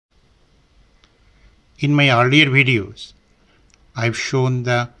In my earlier videos, I've shown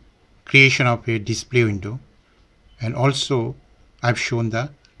the creation of a display window, and also I've shown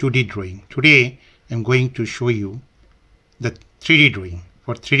the 2D drawing. Today I'm going to show you the 3D drawing.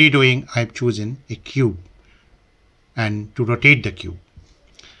 For 3D drawing, I've chosen a cube and to rotate the cube.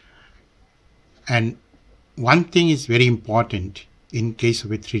 And one thing is very important in case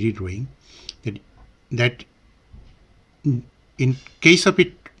of a 3D drawing, that in case of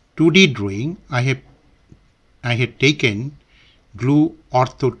a 2D drawing, I had taken glue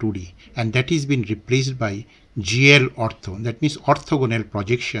ortho 2D, and that is been replaced by GL ortho. That means orthogonal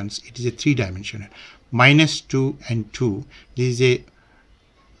projections. It is a 3-dimensional. -2 and 2. This is a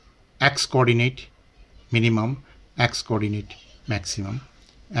x coordinate minimum, x coordinate maximum,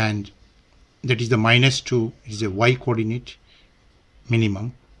 and that is the -2 is a y coordinate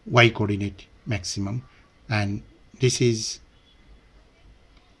minimum, y coordinate maximum, and this is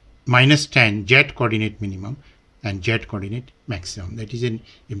 -10 z coordinate minimum and z coordinate maximum. That is an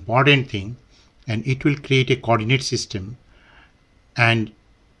important thing, and it will create a coordinate system, and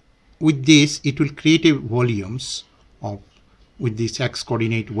with this it will create a volumes of with this x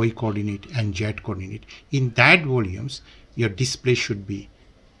coordinate, y coordinate and z coordinate. In that volumes your display should be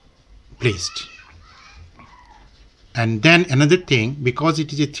placed. And then another thing, because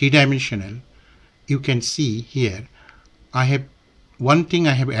it is a 3-dimensional, you can see here I have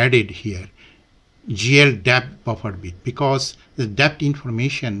added here GL depth buffer bit, because the depth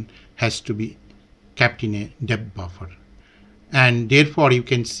information has to be kept in a depth buffer, and therefore you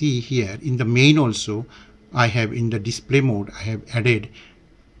can see here in the main also I have, in the display mode, I have added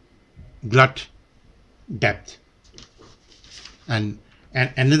glut depth. And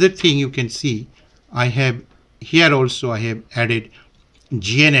another thing you can see, I have here also I have added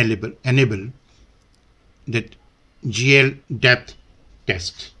GN enable that GL depth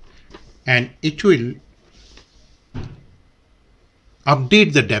test, and it will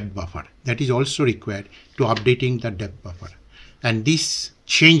update the depth buffer. That is also required to updating the depth buffer. And these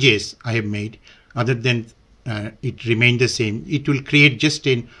changes I have made, other than it remained the same, it will create just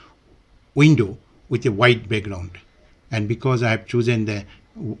a window with a white background. And because I have chosen the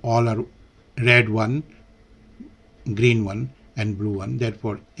all are red one, green one and blue one,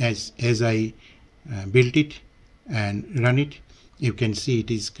 therefore as I built it and run it, you can see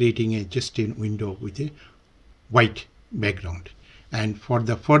it is creating just a window with a white background. And for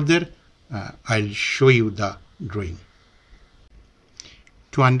the further I'll show you the drawing.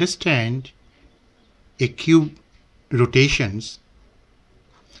 To understand a cube rotations,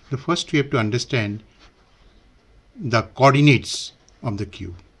 the first we have to understand the coordinates of the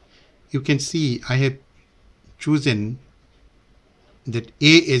cube. You can see I have chosen that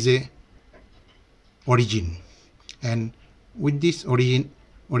A is a origin, and with this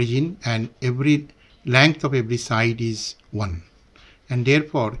origin and every length of every side is 1, and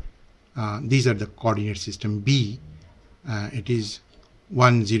therefore these are the coordinate system. B, it is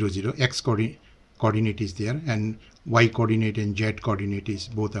 1 0 0, x coordinate is there, and y coordinate and z coordinate is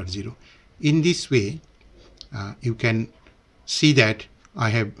both are 0. In this way you can see that I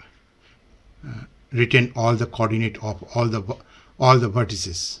have written all the coordinate of all the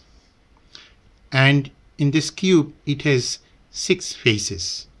vertices, and in this cube it has 6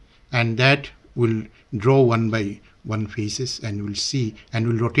 faces, and that will draw one by one faces, and we'll see, and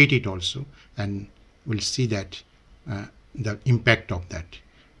we'll rotate it also, and we'll see that the impact of that,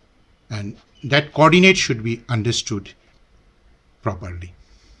 and that coordinate should be understood properly.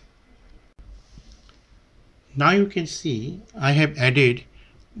 Now you can see I have added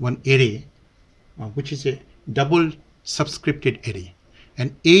one array which is a double subscripted array,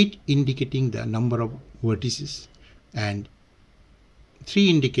 and 8 indicating the number of vertices and 3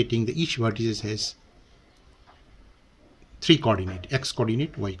 indicating that each vertices has 3 coordinate, x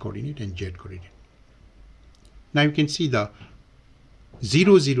coordinate, y coordinate and z coordinate. Now you can see the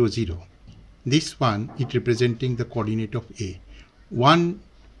 0 0 0, this one it representing the coordinate of A, 1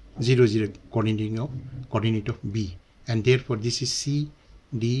 0 0 coordinate of B, and therefore this is C,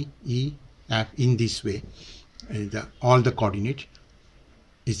 D, E, F. In this way all the coordinate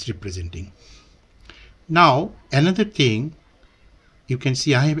is representing. Now another thing you can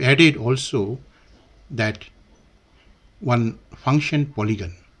see, I have added also that one function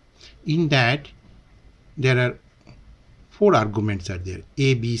polygon. In that there are 4 arguments are there,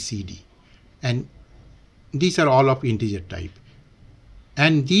 A, B, C, D, and these are all of integer type,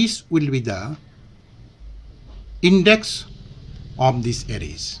 and these will be the index of these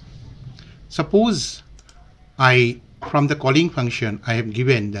arrays. Suppose from the calling function I have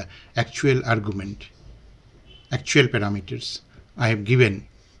given the actual argument, actual parameters. I have given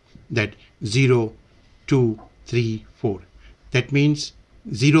that 0, 2, 3, 4. That means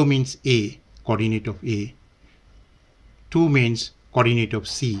 0 means A, coordinate of A. 2 means coordinate of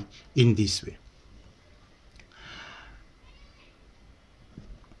C in this way.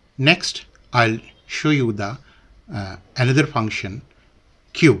 Next, I'll show you the another function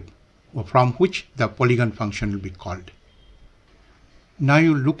cube, from which the polygon function will be called. Now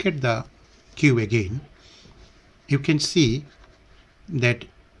you look at the cube again, you can see that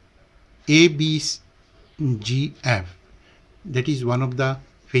A, B, G, F, that is one of the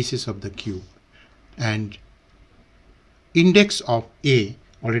faces of the cube, and index of A,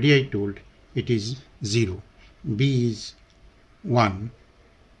 already I told, it is 0, B is 1,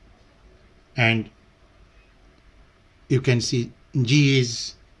 and you can see G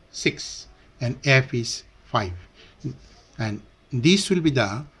is 6 and F is 5, and these will be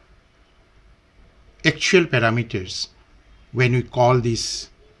the actual parameters when we call this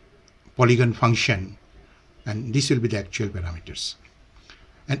polygon function, and this will be the actual parameters.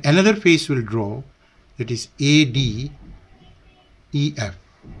 And another face will draw, that is AD EF,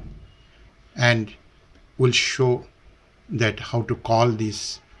 and will show that how to call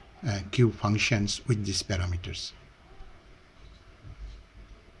these cube functions with these parameters.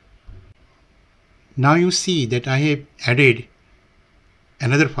 Now you see that I have added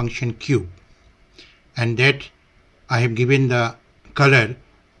another function cube, and that I have given the color,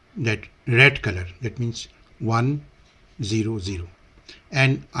 that red color, that means 1, 0, 0,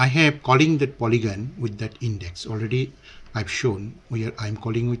 and I have calling that polygon with that index. Already I've shown where I'm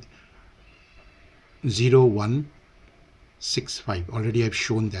calling with 0, 1, 6, 5. Already I've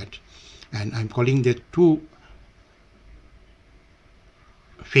shown that, and I'm calling the two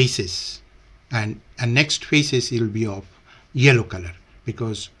faces, and next faces will be of yellow color,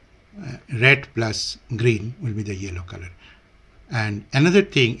 because red plus green will be the yellow color. And another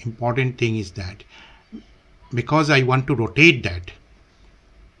thing, important thing, is that because I want to rotate that,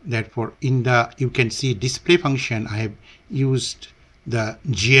 therefore in the, you can see display function, I have used the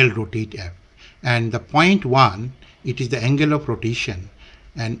GL rotate F, and the point 1, it is the angle of rotation,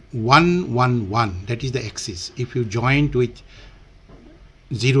 and 1, 1, 1, that is the axis. If you join with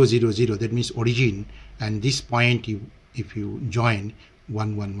 0, 0, 0, that means origin, and this point, if you join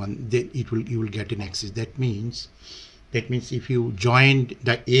 1, 1, 1, then you will get an axis. That means if you join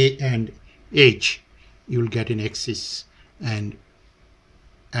the A and H, you will get an axis, and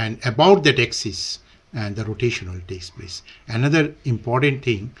about that axis, and the rotation will take place. Another important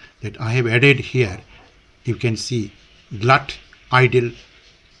thing that I have added here, you can see glut idle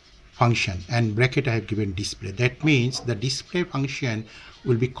function, and bracket I have given display. That means the display function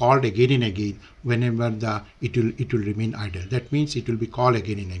will be called again and again whenever it will remain idle. That means it will be called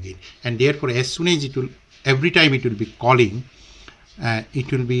again and again, and therefore as soon as it will, every time it will be calling,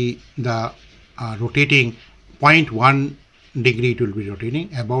 it will be the rotating 0.1 degree, it will be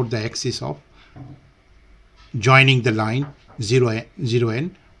rotating about the axis of joining the line 0, 0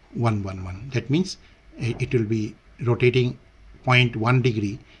 and 1, 1, 1. That means it will be rotating 0.1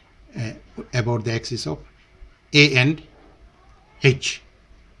 degree about the axis of A and H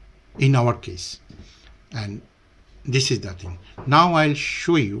in our case, and this is the thing. Now I'll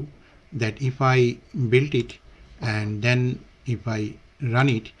show you that if I build it and then if I run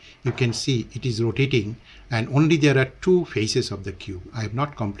it, you can see it is rotating, and only there are two faces of the cube. I have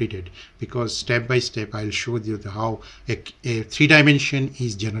not completed, because step by step I'll show you how a 3-dimension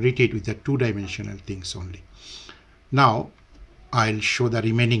is generated with the 2-dimensional things only. Now I'll show the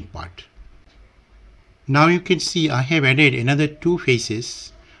remaining part. Now you can see I have added another two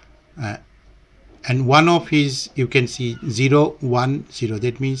faces, and one of is, you can see 0, 1, 0,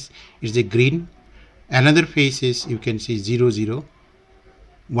 that means it's a green. Another face is, you can see 0, 0,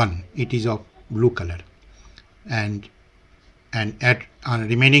 1, it is of blue color, and at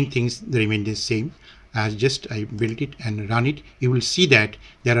remaining things they remain the same. As just I built it and run it, you will see that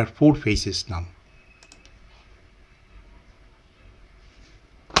there are 4 faces now.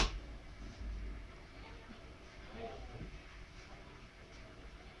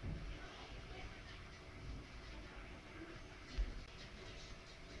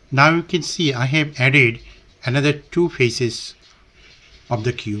 Now you can see I have added another 2 faces of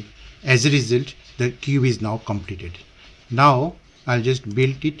the cube. As a result, the cube is now completed. Now I'll just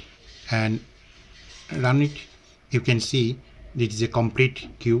build it and run it. You can see this is a complete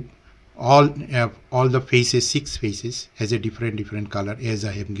cube. All the faces, 6 faces, has a different color as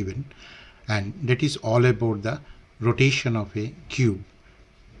I have given, and that is all about the rotation of a cube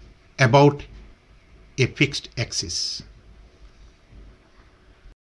about a fixed axis.